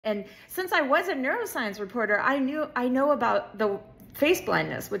And since I was a neuroscience reporter, I know about the face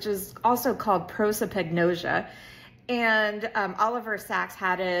blindness, which is also called prosopanogsia. And Oliver Sacks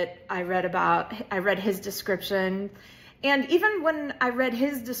had it. I read his description. And even when I read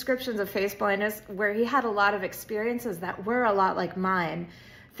his descriptions of face blindness, where he had a lot of experiences that were a lot like mine,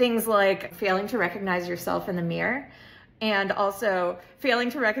 things like failing to recognize yourself in the mirror, and also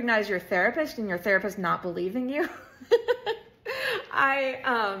failing to recognize your therapist and your therapist not believing you.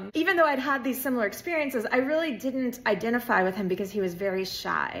 Even though I'd had these similar experiences, I really didn't identify with him because he was very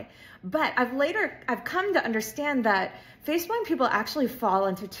shy. But I've come to understand that face blind people actually fall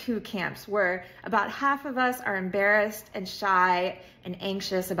into two camps, where about half of us are embarrassed and shy and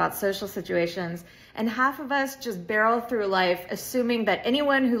anxious about social situations, and half of us just barrel through life assuming that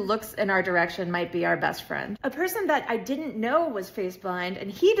anyone who looks in our direction might be our best friend. A person that I didn't know was face blind, and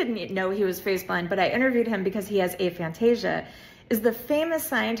he didn't know he was face blind, but I interviewed him because he has aphantasia, is the famous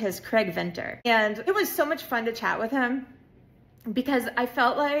scientist Craig Venter. And it was so much fun to chat with him because I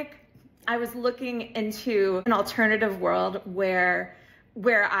felt like I was looking into an alternative world where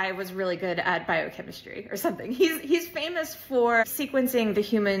I was really good at biochemistry or something. He's famous for sequencing the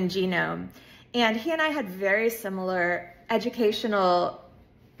human genome, and he and I had very similar educational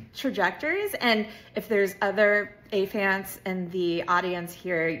trajectories. And if there's other aphants in the audience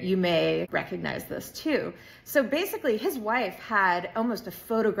here, you may recognize this too. So basically, his wife had almost a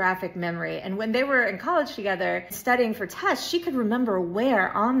photographic memory, and when they were in college together studying for tests, she could remember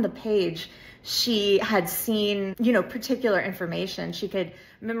where on the page she had seen, particular information. She could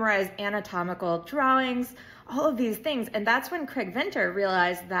memorize anatomical drawings, all of these things. And that's when Craig Venter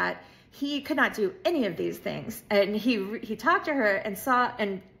realized that he could not do any of these things. And he talked to her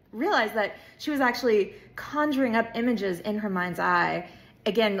and realized that she was actually conjuring up images in her mind's eye.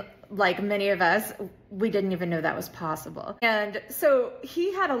 Again, like many of us, we didn't even know that was possible. And so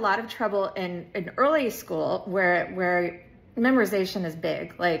he had a lot of trouble in early school where memorization is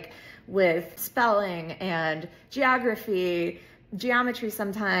big, like with spelling and geography, geometry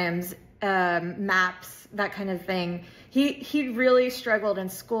sometimes, maps, that kind of thing. He really struggled in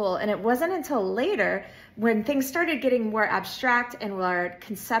school, and it wasn't until later when things started getting more abstract and where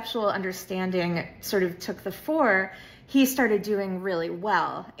conceptual understanding sort of took the fore, he started doing really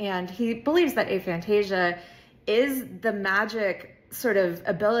well. And he believes that aphantasia is the magic sort of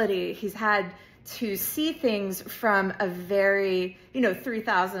ability he's had to see things from a very,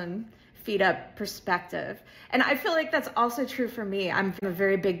 3,000 feet up perspective. And I feel like that's also true for me. I'm a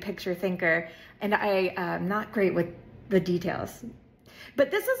very big picture thinker, and I'm not great with the details. But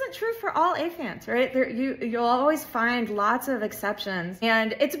this isn't true for all aphants, right? You'll always find lots of exceptions.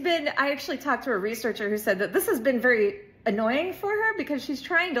 And I actually talked to a researcher who said that this has been very annoying for her because she's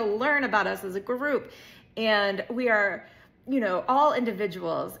trying to learn about us as a group. And we are, all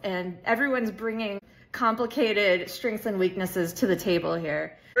individuals, and everyone's bringing complicated strengths and weaknesses to the table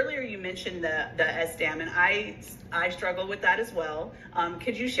here. Earlier you mentioned the SDAM, and I struggle with that as well.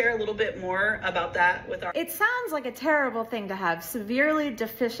 Could you share a little bit more about that with our... It sounds like a terrible thing to have, severely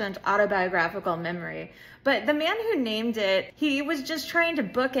deficient autobiographical memory. But the man who named it, he was just trying to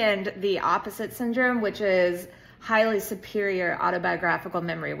bookend the opposite syndrome, which is highly superior autobiographical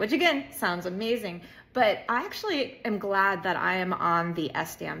memory, which again, sounds amazing. But I actually am glad that I am on the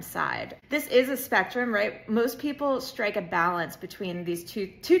SDAM side. This is a spectrum, right? Most people strike a balance between these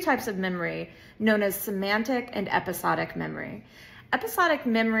two types of memory known as semantic and episodic memory. Episodic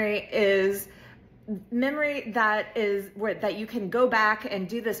memory is memory that you can go back and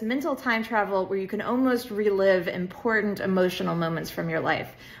do this mental time travel where you can almost relive important emotional moments from your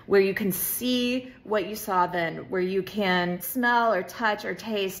life, where you can see what you saw then, where you can smell or touch or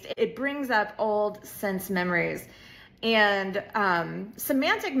taste. It brings up old sense memories. And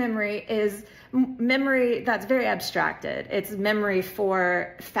semantic memory is memory that's very abstracted. It's memory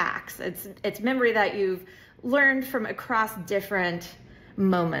for facts. It's memory that you've learned from across different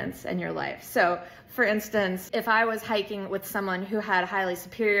moments in your life. So for instance, if I was hiking with someone who had highly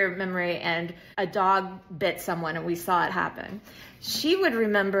superior memory and a dog bit someone and we saw it happen, she would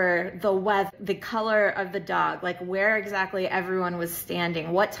remember the weather, the color of the dog, like where exactly everyone was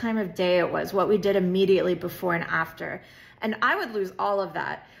standing, what time of day it was, what we did immediately before and after. And I would lose all of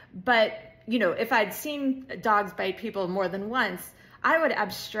that. But, if I'd seen dogs bite people more than once, I would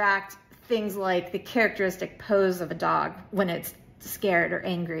abstract things like the characteristic pose of a dog when it's scared or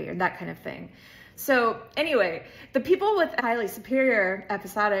angry or that kind of thing. So anyway, the people with highly superior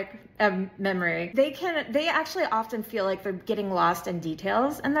episodic memory, they actually often feel like they're getting lost in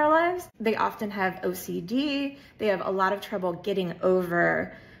details in their lives. They often have OCD. They have a lot of trouble getting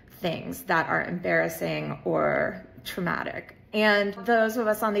over things that are embarrassing or traumatic. And those of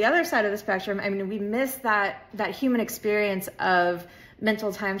us on the other side of the spectrum, I mean, we miss that human experience of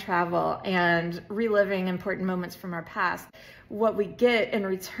mental time travel and reliving important moments from our past. What we get in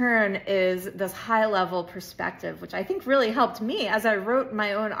return is this high-level perspective, which I think really helped me as I wrote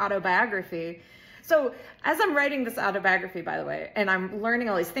my own autobiography. So as I'm writing this autobiography, by the way, and I'm learning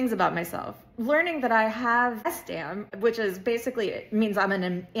all these things about myself, learning that I have SDAM, which is basically, it means I'm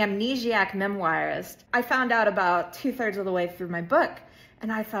an amnesiac memoirist. I found out about 2/3 of the way through my book,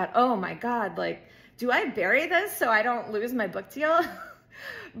 and I thought, oh my God, like, do I bury this so I don't lose my book deal?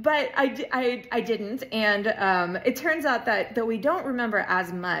 But I didn't, and it turns out that we don't remember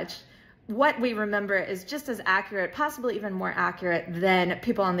as much. What we remember is just as accurate, possibly even more accurate than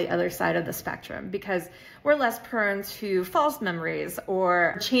people on the other side of the spectrum, because we're less prone to false memories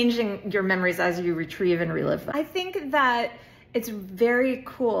or changing your memories as you retrieve and relive them. I think that it's very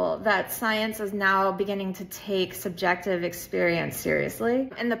cool that science is now beginning to take subjective experience seriously.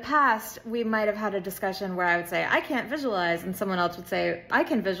 In the past, we might have had a discussion where I would say, I can't visualize, and someone else would say, I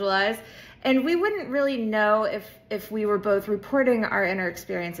can visualize. And we wouldn't really know if we were both reporting our inner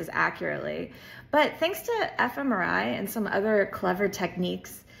experiences accurately. But thanks to fMRI and some other clever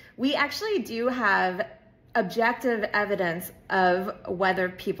techniques, we actually do have objective evidence of whether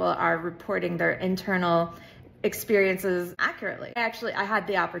people are reporting their internal experiences accurately. I had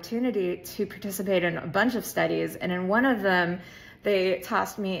the opportunity to participate in a bunch of studies, and in one of them, they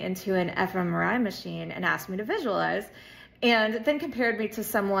tossed me into an fMRI machine and asked me to visualize, and then compared me to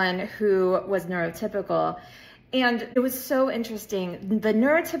someone who was neurotypical. And it was so interesting. The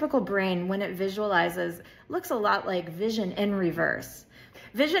neurotypical brain, when it visualizes, looks a lot like vision in reverse.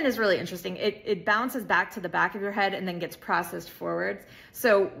 Vision is really interesting. It bounces back to the back of your head and then gets processed forwards.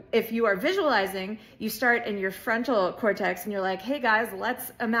 So if you are visualizing, you start in your frontal cortex and you're like, hey guys,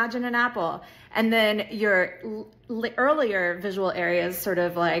 let's imagine an apple. And then your earlier visual areas sort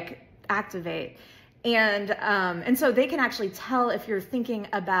of like activate. And so they can actually tell if you're thinking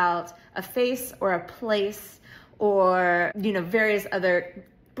about a face or a place or, you know, various other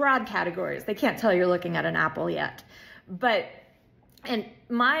broad categories. They can't tell you're looking at an apple yet. But and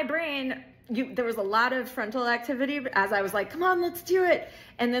my brain, there was a lot of frontal activity as I was like, come on, let's do it.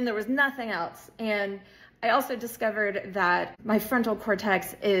 And then there was nothing else. And I also discovered that my frontal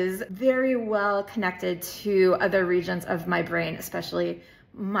cortex is very well connected to other regions of my brain, especially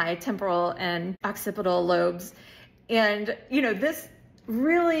my temporal and occipital lobes. And, you know, it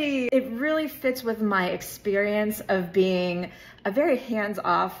really fits with my experience of being a very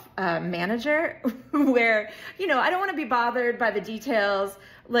hands-off manager where, you know, I don't want to be bothered by the details.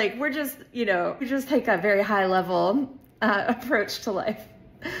 Like, we just take a very high level approach to life.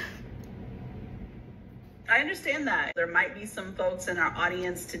 I understand that. There might be some folks in our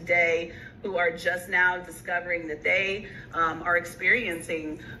audience today who are just now discovering that they are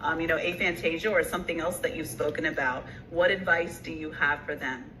experiencing, aphantasia or something else that you've spoken about. What advice do you have for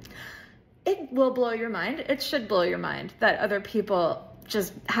them? It will blow your mind. It should blow your mind that other people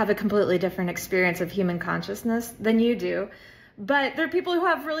just have a completely different experience of human consciousness than you do. But there are people who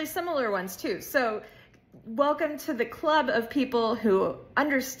have really similar ones too. So welcome to the club of people who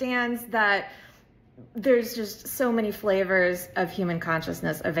understands that there's just so many flavors of human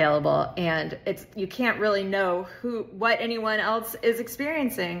consciousness available, and you can't really know what anyone else is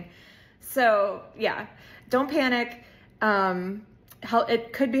experiencing. So yeah, don't panic.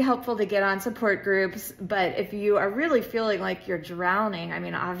 It could be helpful to get on support groups, but if you are really feeling like you're drowning, I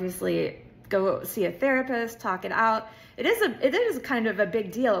mean, obviously go see a therapist, talk it out. It is kind of a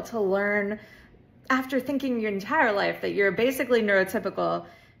big deal to learn after thinking your entire life that you're basically neurotypical.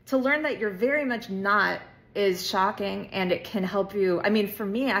 To learn that you're very much not is shocking, and it can help you. I mean, for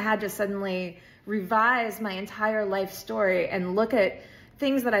me, I had to suddenly revise my entire life story and look at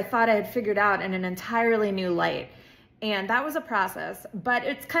things that I thought I had figured out in an entirely new light. And that was a process, but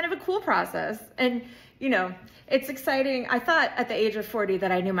it's kind of a cool process. And, you know, it's exciting. I thought at the age of 40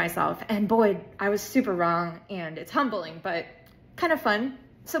 that I knew myself, and boy, I was super wrong, and it's humbling, but kind of fun.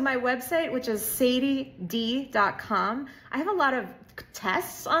 So my website, which is sadied.com, I have a lot of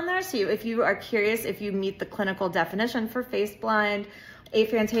tests on there. So if you are curious, if you meet the clinical definition for face blind,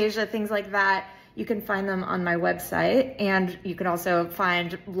 aphantasia, things like that, you can find them on my website. And you can also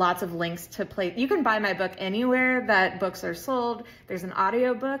find lots of links to play. You can buy my book anywhere that books are sold. There's an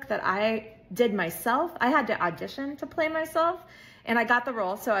audiobook that I did myself. I had to audition to play myself, and I got the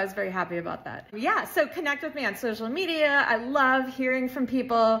role, so I was very happy about that. Yeah, so connect with me on social media. I love hearing from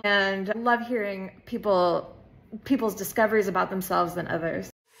people, and I love hearing people's discoveries about themselves and others.